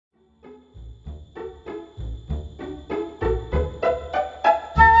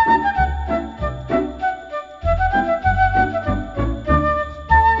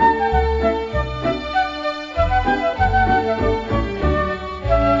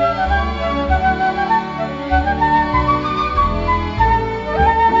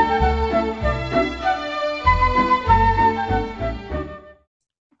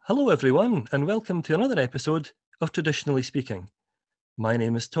everyone, and welcome to another episode of Traditionally Speaking. My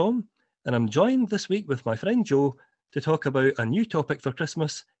name is Tom, and I'm joined this week with my friend Joe to talk about a new topic for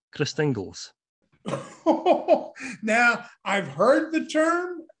Christmas, Christingles. Now, I've heard the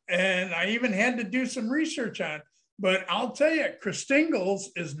term, and I even had to do some research on it, but I'll tell you,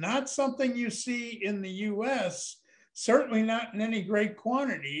 Christingles is not something you see in the U.S., certainly not in any great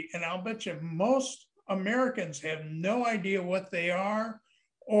quantity, and I'll bet you most Americans have no idea what they are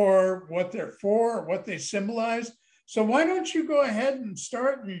or what they're for, or what they symbolize. So why don't you go ahead and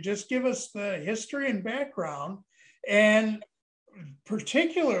start and just give us the history and background, and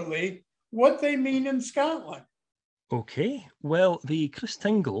particularly what they mean in Scotland. Okay, well, the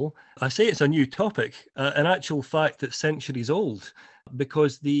Christingle, I say it's a new topic. In actual fact, it's centuries old,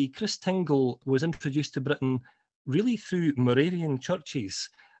 because the Christingle was introduced to Britain really through Moravian churches,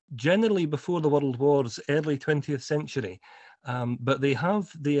 generally before the World Wars, early 20th century. But they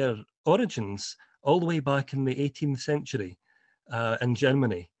have their origins all the way back in the 18th century in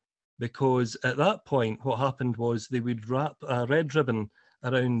Germany, because at that point, what happened was they would wrap a red ribbon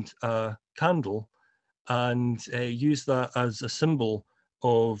around a candle and use that as a symbol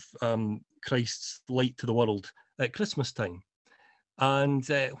of Christ's light to the world at Christmas time. And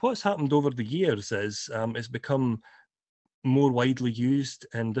what's happened over the years is it's become more widely used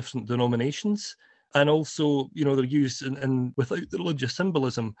in different denominations. And also, they're used in without the religious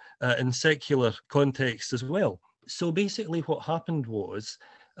symbolism in secular contexts as well. So basically what happened was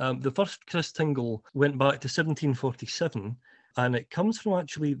the first Christingle went back to 1747, and it comes from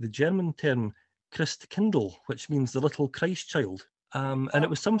actually the German term Christkindl, which means the little Christ child. And it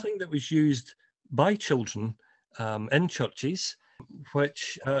was something that was used by children in churches,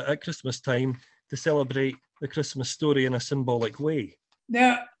 which at Christmas time to celebrate the Christmas story in a symbolic way.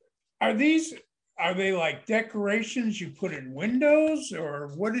 Now, are they like decorations you put in windows,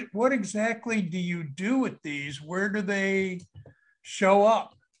 or what exactly do you do with these? Where do they show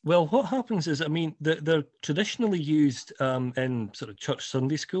up? Well, what happens is, they're traditionally used in sort of church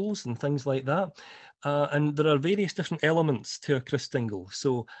Sunday schools and things like that. And there are various different elements to a Christingle.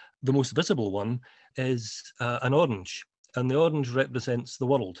 So the most visible one is an orange, and the orange represents the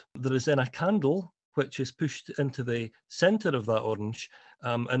world. There is then a candle, which is pushed into the center of that orange,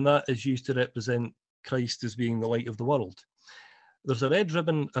 and that is used to represent Christ as being the light of the world. There's a red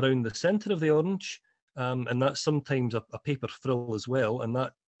ribbon around the center of the orange, and that's sometimes a paper frill as well, and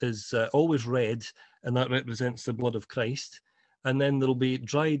that is always red, and that represents the blood of Christ. And then there'll be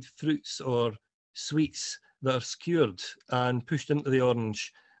dried fruits or sweets that are skewered and pushed into the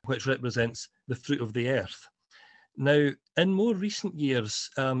orange, which represents the fruit of the earth. Now, in more recent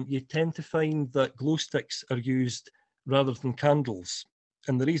years, you tend to find that glow sticks are used rather than candles.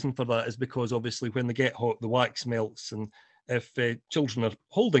 And the reason for that is because obviously when they get hot, the wax melts, and if children are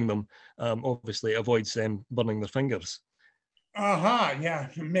holding them, obviously it avoids them burning their fingers. Yeah,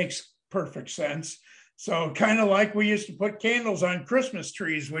 it makes perfect sense. So kind of like we used to put candles on Christmas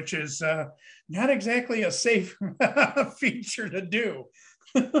trees, which is not exactly a safe feature to do.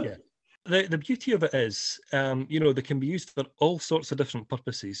 Yeah. The beauty of it is, they can be used for all sorts of different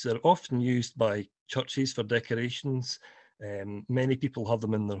purposes. They're often used by churches for decorations. Many people have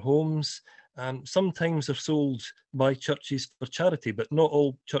them in their homes. Sometimes they're sold by churches for charity, but not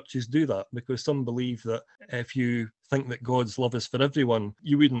all churches do that, because some believe that if you think that God's love is for everyone,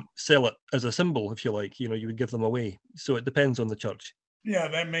 you wouldn't sell it as a symbol, if you like. You would give them away. So it depends on the church. Yeah,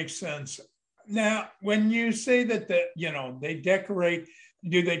 that makes sense. Now, when you say that they decorate,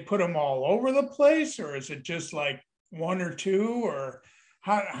 do they put them all over the place, or is it just like one or two, or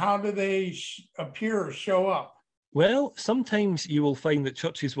how do they appear or show up? Well, sometimes you will find that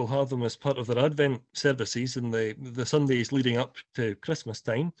churches will have them as part of their Advent services in the Sundays leading up to Christmas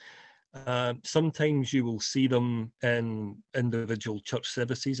time. Sometimes you will see them in individual church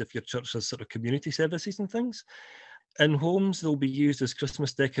services if your church has sort of community services and things. In homes, they'll be used as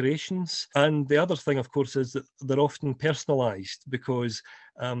Christmas decorations. And the other thing, of course, is that they're often personalised, because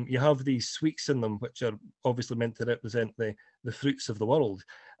you have these sweets in them, which are obviously meant to represent the fruits of the world.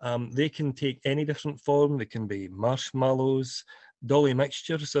 They can take any different form. They can be marshmallows. Dolly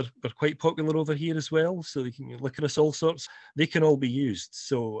mixtures are quite popular over here as well. So they can licorice, all sorts. They can all be used.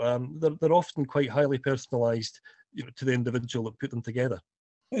 So they're often quite highly personalised, to the individual that put them together.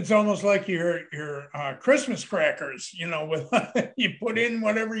 It's almost like your Christmas crackers, with you put in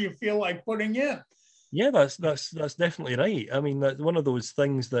whatever you feel like putting in. Yeah, that's definitely right. That's one of those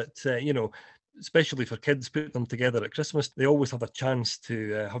things that especially for kids, put them together at Christmas. They always have a chance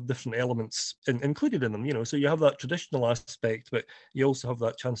to have different elements included in them. So you have that traditional aspect, but you also have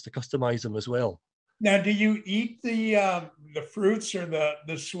that chance to customize them as well. Now, do you eat the fruits or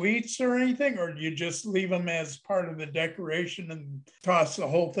the sweets or anything, or do you just leave them as part of the decoration and toss the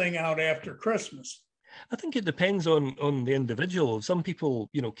whole thing out after Christmas? I think it depends on the individual. Some people,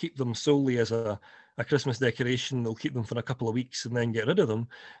 keep them solely as a Christmas decoration. They'll keep them for a couple of weeks and then get rid of them.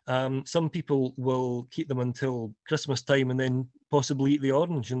 Some people will keep them until Christmas time and then possibly eat the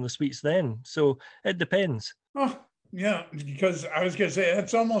orange and the sweets then. So it depends. Oh, yeah, because I was going to say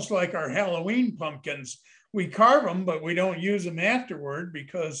it's almost like our Halloween pumpkins. We carve them, but we don't use them afterward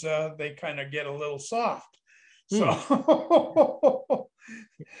because they kind of get a little soft. Hmm. So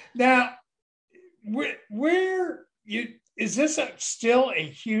now, where you is this still a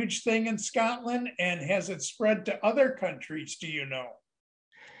huge thing in Scotland, and has it spread to other countries? Do you know?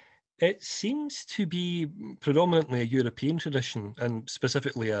 It seems to be predominantly a European tradition and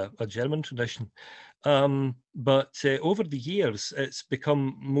specifically a German tradition. But over the years, it's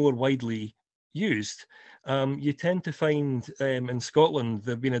become more widely used. You tend to find in Scotland,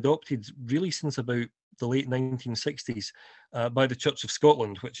 they've been adopted really since about the late 1960s by the Church of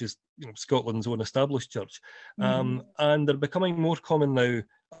Scotland, which is Scotland's own established church. And they're becoming more common now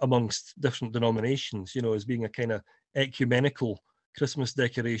amongst different denominations, as being a kind of ecumenical Christmas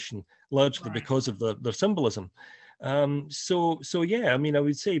decoration, largely Right. because of their symbolism. So yeah, I mean, I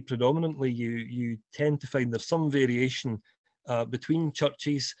would say predominantly you tend to find there's some variation between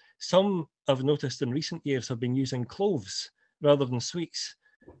churches. Some I've noticed in recent years have been using cloves rather than sweets,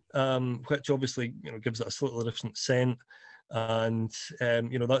 which obviously gives it a slightly different scent, and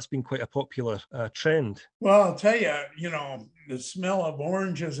that's been quite a popular trend. Well, I'll tell you, the smell of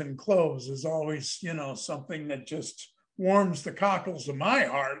oranges and cloves is always, something that just warms the cockles of my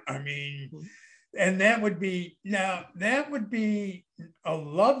heart. I mean, and that would be a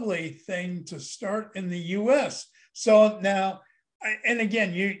lovely thing to start in the US. So now, and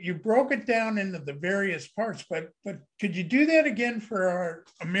again, you broke it down into the various parts, but could you do that again for our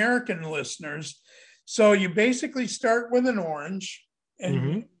American listeners? So you basically start with an orange,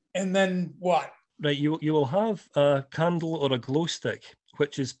 and then what? Right, you will have a candle or a glow stick,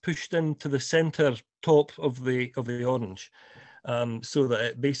 which is pushed into the center top of the orange, so that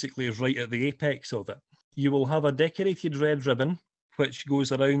it basically is right at the apex of it. You will have a decorated red ribbon, which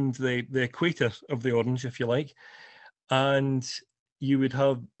goes around the equator of the orange, if you like, and you would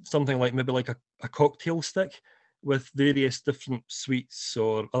have something like maybe like a cocktail stick with various different sweets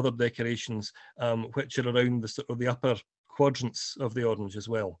or other decorations, which are around the sort of the upper quadrants of the orange as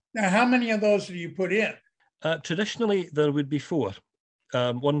well. Now, how many of those do you put in? Traditionally, there would be four,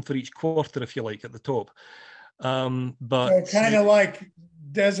 one for each quarter, if you like, at the top. So kind of like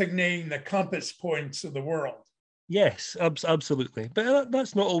designating the compass points of the world. Yes, absolutely. But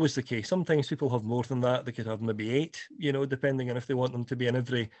that's not always the case. Sometimes people have more than that. They could have maybe 8, depending on if they want them to be in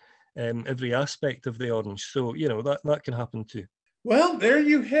every aspect of the orange. So, that can happen too. Well, there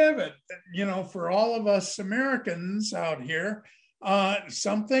you have it. For all of us Americans out here,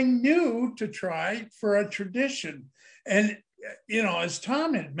 something new to try for a tradition. And, as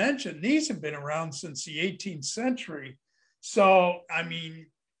Tom had mentioned, these have been around since the 18th century. So, I mean,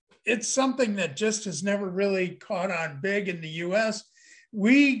 it's something that just has never really caught on big in the US.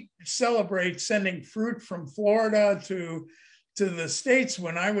 We celebrate sending fruit from Florida to the States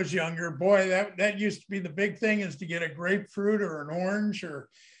when I was younger. Boy, that used to be the big thing, is to get a grapefruit or an orange or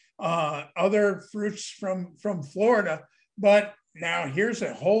other fruits from Florida. But now here's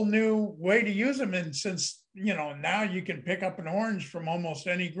a whole new way to use them. And since, now you can pick up an orange from almost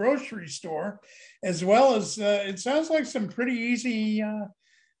any grocery store, as well as it sounds like some pretty easy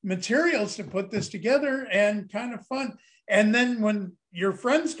materials to put this together and kind of fun. And then when your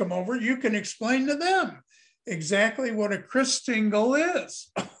friends come over, you can explain to them exactly what a Christingle is.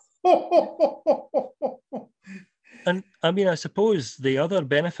 And I mean, I suppose the other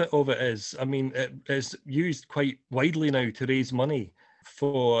benefit of it is, I mean, it is used quite widely now to raise money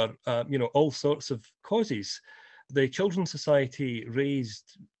for, all sorts of causes. The Children's Society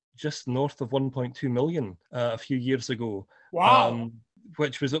raised just north of 1.2 million a few years ago. Wow.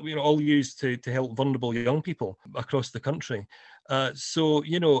 Which was all used to help vulnerable young people across the country. So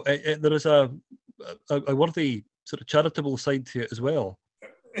there is a worthy sort of charitable side to it as well.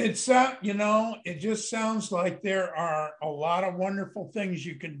 It's it just sounds like there are a lot of wonderful things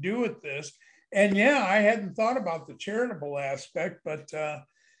you can do with this. And yeah, I hadn't thought about the charitable aspect, but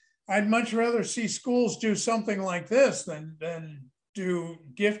I'd much rather see schools do something like this than do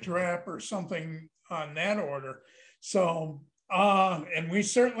gift wrap or something on that order. So and we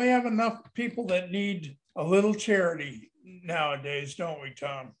certainly have enough people that need a little charity nowadays, don't we,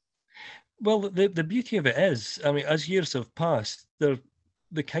 Tom? Well, the beauty of it is, I mean, as years have passed, there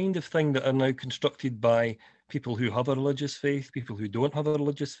the kind of thing that are now constructed by people who have a religious faith, people who don't have a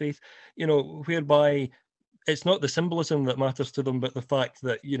religious faith, whereby it's not the symbolism that matters to them, but the fact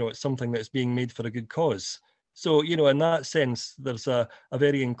that, it's something that's being made for a good cause. So, in that sense, there's a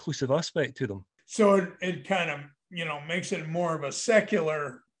very inclusive aspect to them. So it kind of, makes it more of a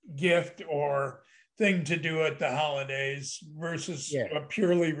secular gift or thing to do at the holidays versus a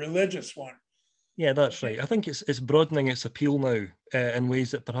purely religious one. Yeah, that's right. I think it's broadening its appeal now in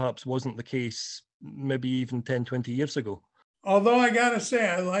ways that perhaps wasn't the case maybe even 10, 20 years ago. Although I got to say,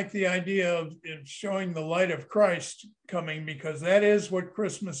 I like the idea of showing the light of Christ coming, because that is what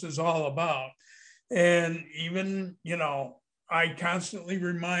Christmas is all about. And even, I constantly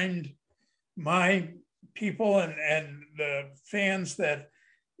remind my people and the fans that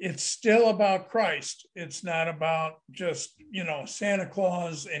it's still about Christ. It's not about just, Santa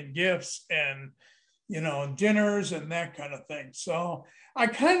Claus and gifts and, dinners and that kind of thing. So I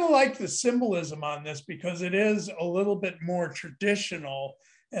kind of like the symbolism on this because it is a little bit more traditional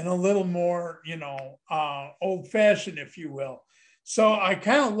and a little more, old fashioned, if you will. So I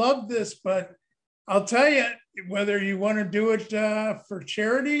kind of love this, but I'll tell you, whether you want to do it for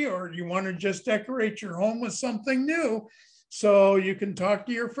charity or you want to just decorate your home with something new so you can talk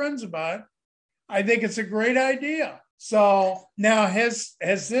to your friends about it, I think it's a great idea. So now is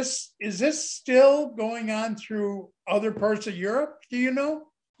this still going on through other parts of Europe? Do you know?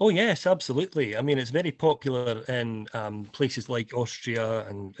 Oh, yes, absolutely. I mean, it's very popular in places like Austria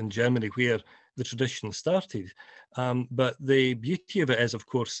and Germany where the tradition started. But the beauty of it is, of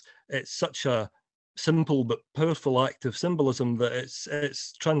course, it's such a simple but powerful act of symbolism that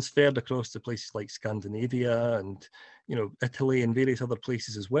it's transferred across to places like Scandinavia and, Italy and various other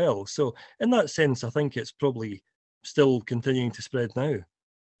places as well. So in that sense, I think it's probably still continuing to spread now.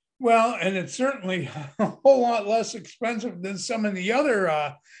 Well, and it's certainly a whole lot less expensive than some of the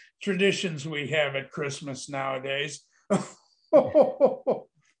other traditions we have at Christmas nowadays. But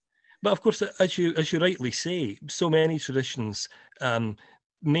of course, as you rightly say, so many traditions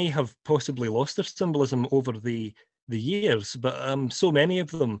may have possibly lost their symbolism over the years, but so many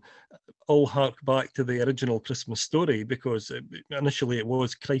of them all hark back to the original Christmas story because initially it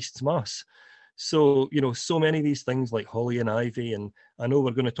was Christ's Mass. So, so many of these things like holly and ivy, and I know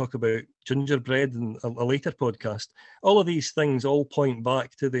we're going to talk about gingerbread in a later podcast. All of these things all point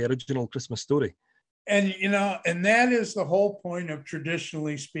back to the original Christmas story. And, and that is the whole point of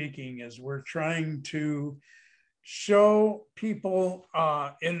Traditionally Speaking, is we're trying to show people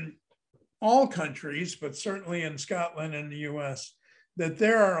in all countries, but certainly in Scotland and the US, that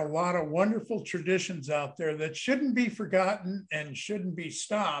there are a lot of wonderful traditions out there that shouldn't be forgotten and shouldn't be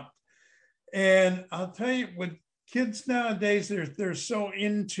stopped. And I'll tell you, with kids nowadays, they're so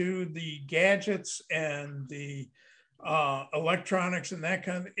into the gadgets and the electronics and that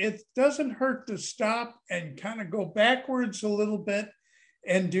kind of, it doesn't hurt to stop and kind of go backwards a little bit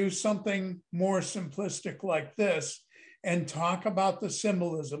and do something more simplistic like this and talk about the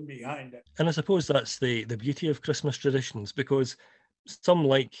symbolism behind it. And I suppose that's the beauty of Christmas traditions, because some,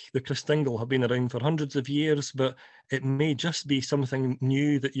 like the Christingle, have been around for hundreds of years, but it may just be something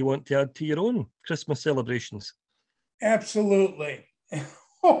new that you want to add to your own Christmas celebrations. Absolutely.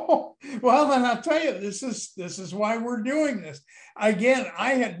 Well, then I'll tell you, this is why we're doing this. Again,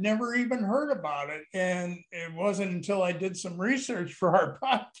 I had never even heard about it, and it wasn't until I did some research for our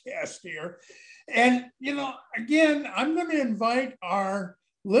podcast here. And, again, I'm going to invite our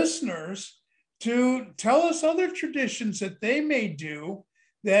listeners to tell us other traditions that they may do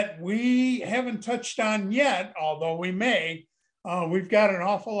that we haven't touched on yet, although we may. We've got an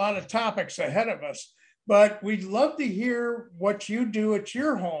awful lot of topics ahead of us, but we'd love to hear what you do at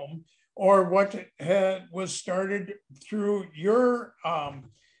your home or what was started through your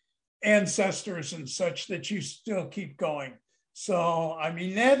ancestors and such that you still keep going. So, I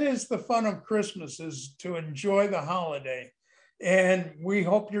mean, that is the fun of Christmas, is to enjoy the holiday. And we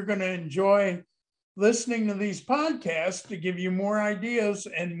hope you're going to enjoy listening to these podcasts to give you more ideas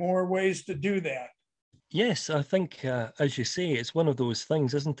and more ways to do that. Yes, I think, as you say, it's one of those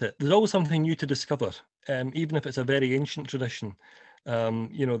things, isn't it? There's always something new to discover, even if it's a very ancient tradition.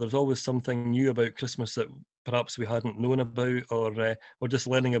 There's always something new about Christmas that perhaps we hadn't known about or we're just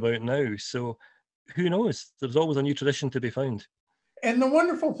learning about now. So who knows? There's always a new tradition to be found. And the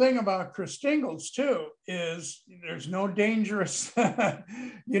wonderful thing about Christingles too is there's no dangerous.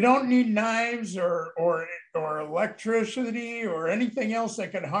 You don't need knives or electricity or anything else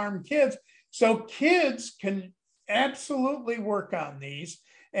that could harm kids. So kids can absolutely work on these.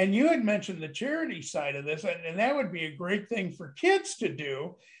 And you had mentioned the charity side of this, and that would be a great thing for kids to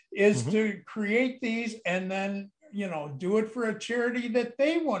do, is to create these and then do it for a charity that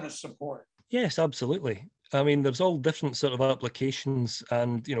they want to support. Yes, absolutely. I mean, there's all different sort of applications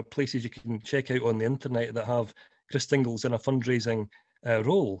and, places you can check out on the internet that have Christingles in a fundraising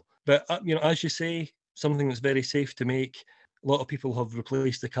role. But, as you say, something that's very safe to make. A lot of people have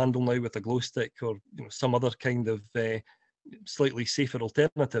replaced the candle now with a glow stick or some other kind of slightly safer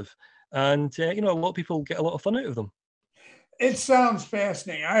alternative. And, a lot of people get a lot of fun out of them. It sounds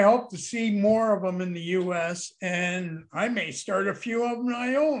fascinating. I hope to see more of them in the U.S., and I may start a few of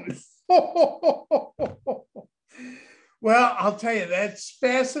my own. Well, I'll tell you, that's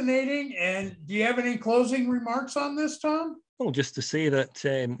fascinating. And do you have any closing remarks on this, Tom? Well, just to say that,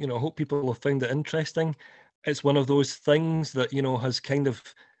 I hope people have found it interesting. It's one of those things that, has kind of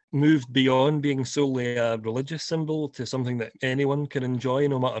moved beyond being solely a religious symbol to something that anyone can enjoy,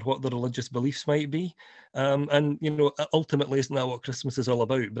 no matter what their religious beliefs might be. And, ultimately, isn't that what Christmas is all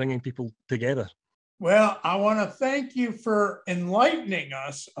about? Bringing people together. Well, I want to thank you for enlightening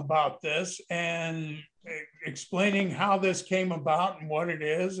us about this and explaining how this came about and what it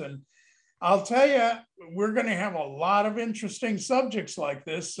is. And I'll tell you, we're going to have a lot of interesting subjects like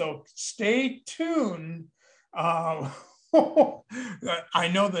this. So stay tuned. I know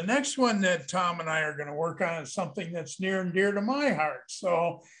the next one that Tom and I are going to work on is something that's near and dear to my heart.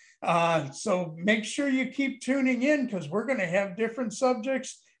 So make sure you keep tuning in, because we're going to have different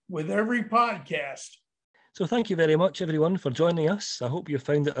subjects with every podcast. So thank you very much, everyone, for joining us. I hope you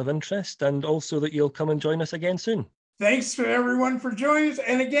found it of interest, and also that you'll come and join us again soon. Thanks for everyone for joining us.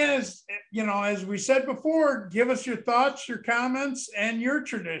 And again, as we said before, give us your thoughts, your comments, and your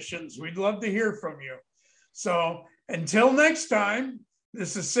traditions. We'd love to hear from you. So until next time,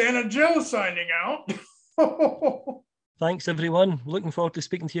 this is Santa Joe signing out. Thanks, everyone. Looking forward to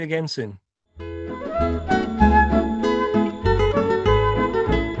speaking to you again soon.